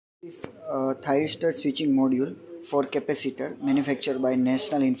This Thyristor Switching Module for capacitor manufactured by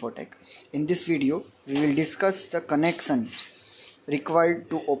National-Infotech. In this video, we will discuss the connection required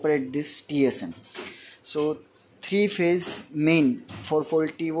to operate this TSM. So, three-phase main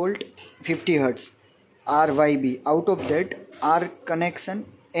 440 volt 50 Hz RYB. Out of that, R connection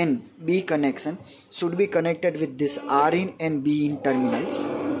and B connection should be connected with this R in and B in terminals.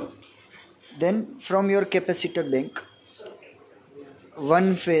 Then from your capacitor bank,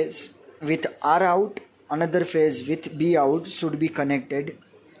 one phase with R out, another phase with B out should be connected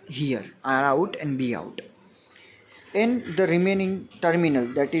here, R out and B out. And the remaining terminal,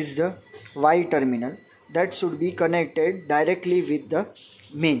 that is the Y terminal, that should be connected directly with the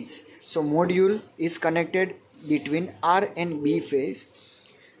mains. So module is connected between R and B phase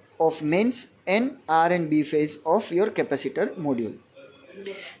of mains and R and B phase of your capacitor module.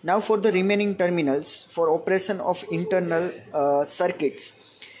 Now for the remaining terminals, for operation of internal circuits,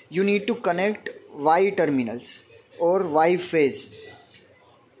 you need to connect Y terminals or Y phase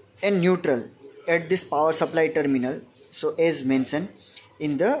and neutral at this power supply terminal, so as mentioned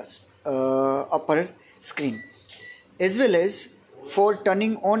in the upper screen. As well as for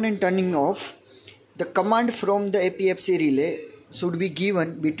turning on and turning off, the command from the APFC relay should be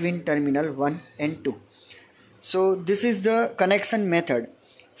given between terminal 1 and 2. So this is the connection method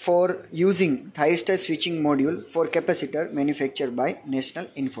for using Thyristor switching module for capacitor manufactured by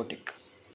National-Infotech.